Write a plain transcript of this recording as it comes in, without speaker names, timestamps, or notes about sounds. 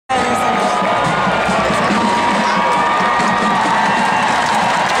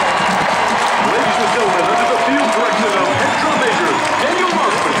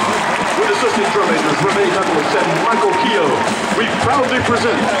proudly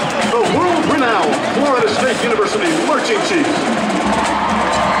present the world-renowned Florida State University Marching Chiefs.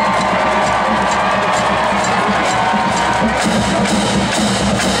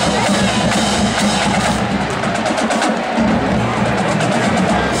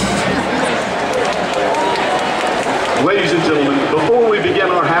 Ladies and gentlemen, before we begin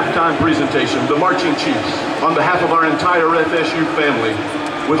our halftime presentation, the Marching Chiefs, on behalf of our entire FSU family,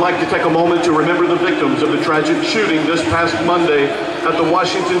 would like to take a moment to remember the victims of the tragic shooting this past Monday at the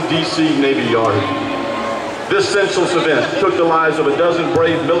Washington, D.C. Navy Yard. This senseless event took the lives of a dozen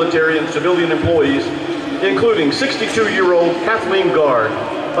brave military and civilian employees, including 62-year-old Kathleen Gard,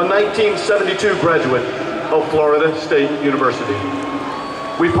 a 1972 graduate of Florida State University.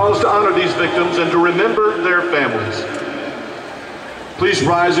 We pause to honor these victims and to remember their families. Please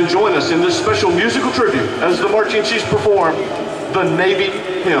rise and join us in this special musical tribute as the Marching Chiefs perform the Navy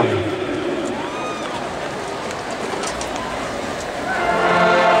Hymn.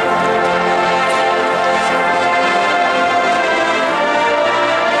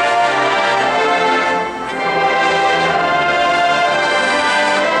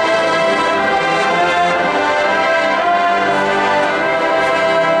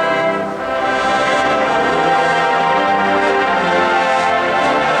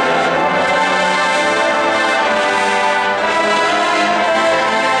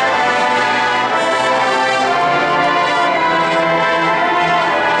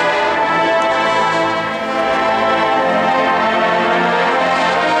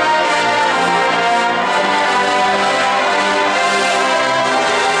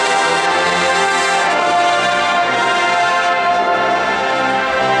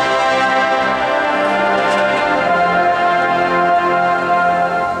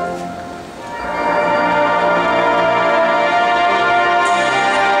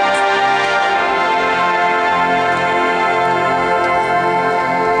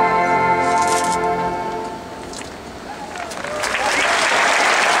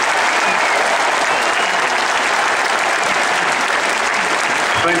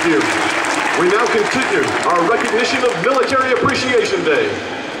 Thank you. We now continue our recognition of Military Appreciation Day.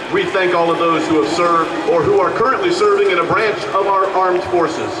 We thank all of those who have served or who are currently serving in a branch of our armed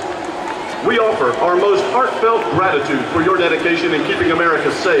forces. We offer our most heartfelt gratitude for your dedication in keeping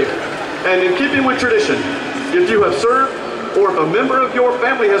America safe. And in keeping with tradition, if you have served or if a member of your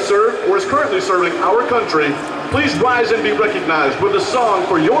family has served or is currently serving our country, please rise and be recognized when the song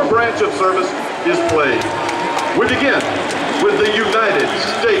for your branch of service is played. We begin with the United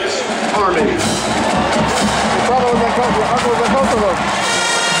States Army.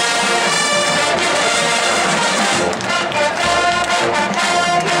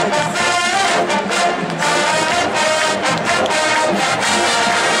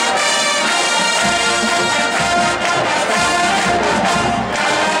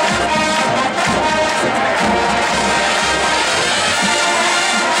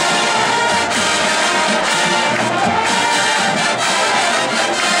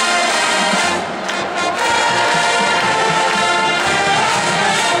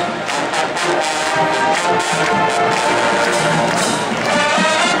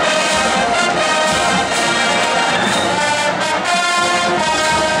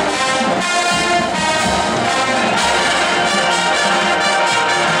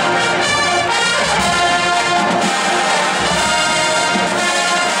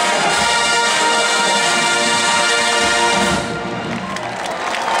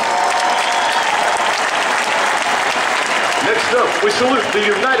 Next up, we salute the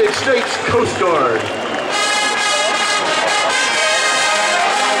United States Coast Guard.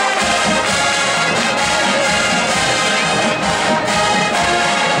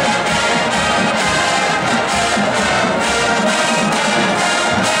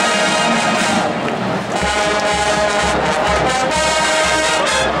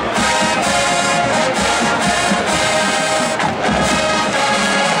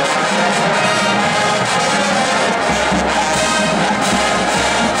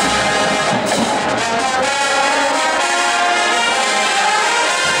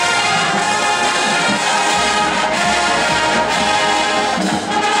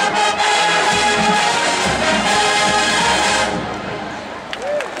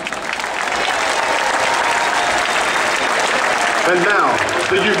 And now,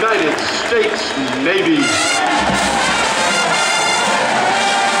 the United States Navy.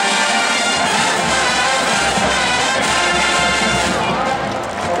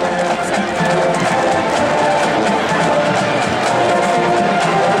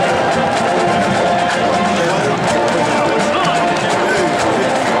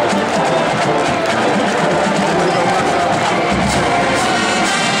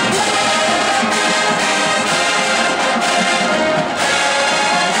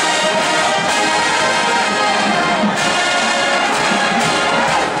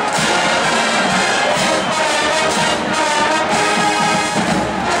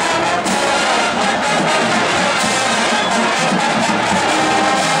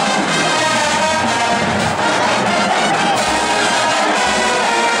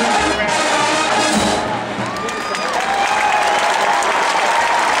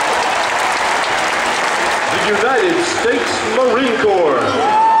 United States Marine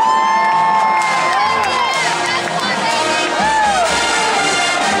Corps.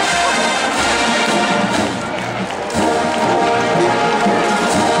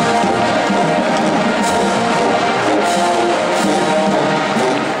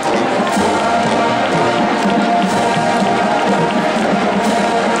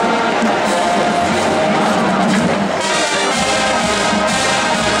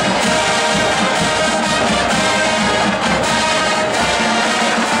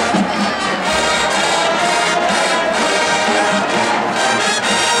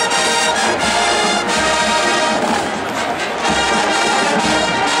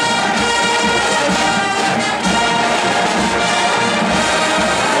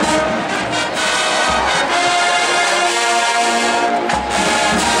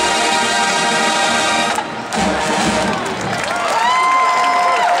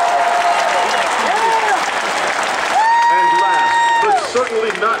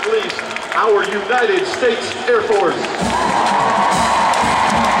 Certainly not least, our United States Air Force.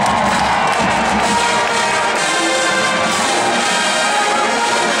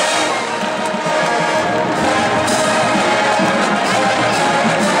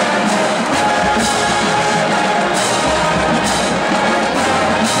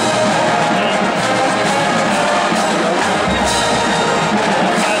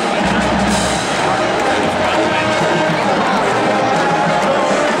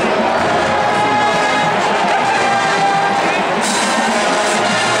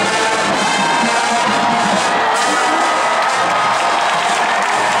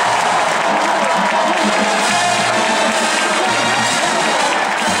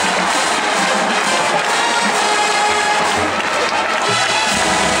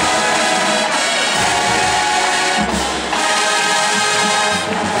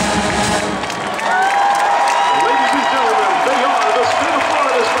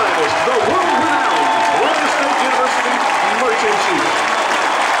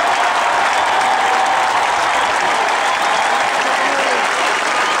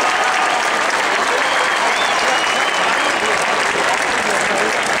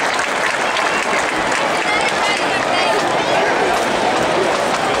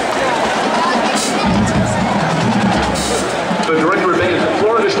 The Director of Bands at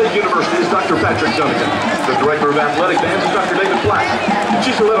Florida State University is Dr. Patrick Dunnigan. The Director of Athletic Bands is Dr. David Black.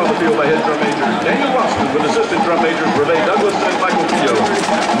 She's led on the field by Head Drum Major Daniel Roston with Assistant Drum Majors Reve Douglas and Michael Pio.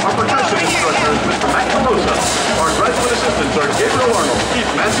 Our percussion instructor is Mr. Matt Pelosa. Our graduate assistants are Gabriel Arnold,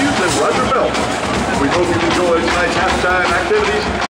 Keith Matthews, and Roger Bell. We hope you enjoyed tonight's halftime